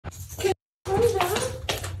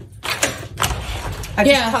I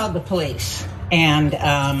just called the police. And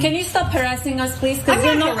can you stop harassing us, please?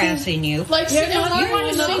 I'm not harassing you. Like, you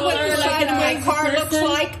want to see what the side of my car looks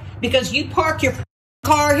like? Because you park your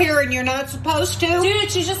car here and you're not supposed to? Dude,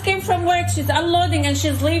 she just came from work. She's unloading and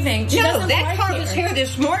she's leaving. No, that car was here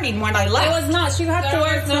this morning when I left. It was not. She had to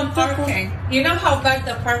work no parking. You know how bad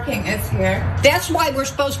the parking is here. That's why we're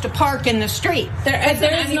supposed to park in the street. There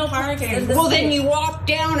is no parking. Well, then you walk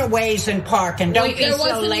down a ways and park, and don't be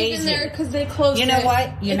so lazy. There because they closed. You know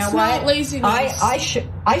what? You know what? Not laziness. I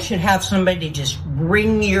should have somebody just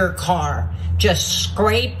ring your car, just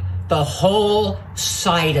scrape the whole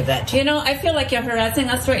side of it. You know, I feel like you're harassing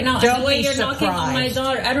us right now. Don't the way be you're surprised. knocking on my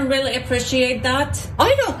door, I don't really appreciate that.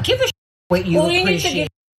 I don't give a what you appreciate.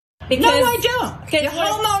 Because, no, I don't. The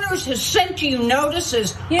homeowners has sent you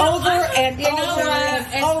notices over and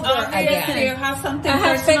over again. You have something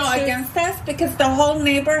personal against us because the whole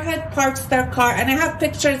neighborhood parks their car, and I have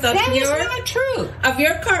pictures of that is not true. Of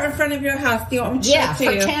your car in front of your house. Do you want me to show for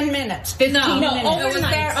you? 10 minutes, 15 minutes. It was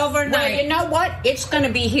there overnight. Well, you know what? It's going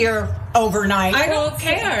to be here overnight. I don't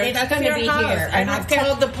care. It's going to be here, and I've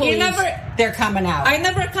told the police they're coming out. I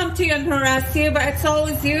never come to you and harass you, but it's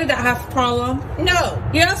always you that have problem. No,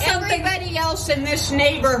 you have something. Everybody else in this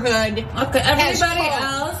neighborhood. Okay, everybody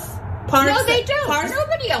else parks. No, they don't.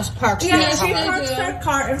 Nobody else parks. Yeah, she parks her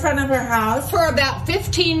car in front of her house for about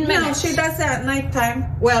 15 minutes. No, she does that at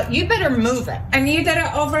nighttime. Well, you better move it. And you did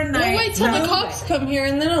it overnight. We'll wait till the cops come here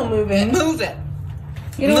and then I'll move it. Move it.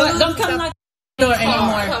 You know what? Don't come knock the door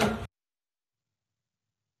anymore.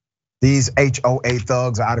 These HOA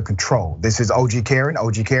thugs are out of control. This is OG Karen.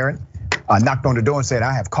 OG Karen knocked on the door and said,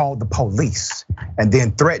 I have called the police, and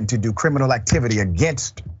then threatened to do criminal activity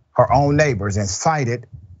against her own neighbors and cited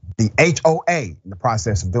the HOA in the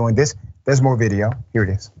process of doing this. There's more video. Here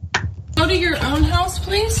it is. Go to your own house,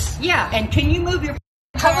 please. Yeah, and can you move your car?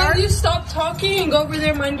 How about you stop talking and go over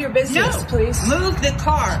there and mind your business, please? Move the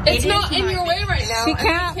car. It's not in your way right now. She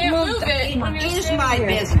can't move it. It is my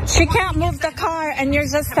business. She can't move the car and you're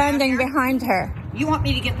just standing behind her. You want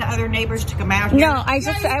me to get the other neighbors to come out here? No,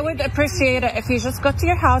 I would appreciate it if you just go to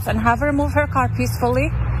your house and have her move her car peacefully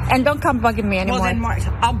and don't come bugging me anymore. Well,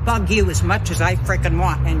 then I'll bug you as much as I freaking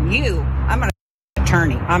want. And you, I'm an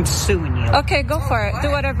attorney. I'm suing you. Okay, go for it.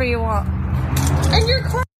 Do whatever you want. And your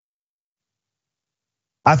car.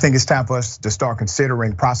 I think it's time for us to start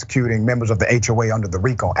considering prosecuting members of the HOA under the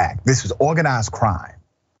RICO Act. This is organized crime.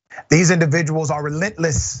 These individuals are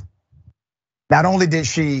relentless. Not only did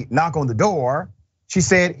she knock on the door, she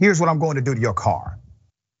said, here's what I'm going to do to your car.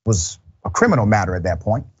 It was a criminal matter at that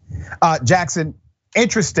point. Jackson,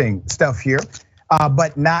 interesting stuff here,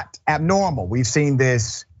 but not abnormal. We've seen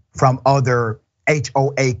this from other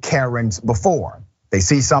HOA Karens before. They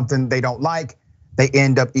see something they don't like, they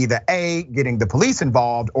end up either A, getting the police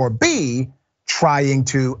involved, or B, trying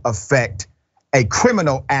to affect a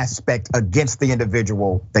criminal aspect against the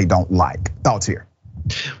individual they don't like. Thoughts here?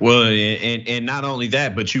 Well, and not only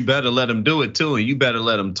that, but you better let them do it too, and you better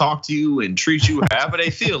let them talk to you and treat you however they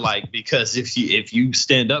feel like. Because if you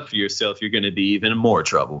stand up for yourself, you're going to be even more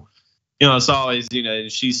trouble. You know, it's always,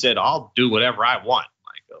 she said, I'll do whatever I want.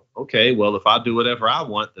 Like, okay, well, if I do whatever I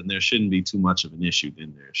want, then there shouldn't be too much of an issue.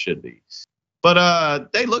 Then there should be.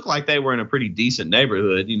 But they look like they were in a pretty decent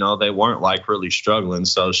neighborhood. They weren't like really struggling.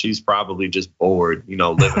 So she's probably just bored,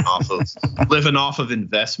 living off of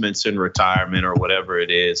investments in retirement or whatever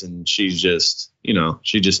it is. And she's just,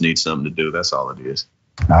 she just needs something to do. That's all it is.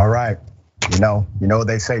 All right. You know what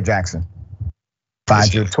they say, Jackson.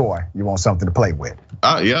 Find your toy. You want something to play with.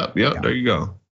 Yep. There you go.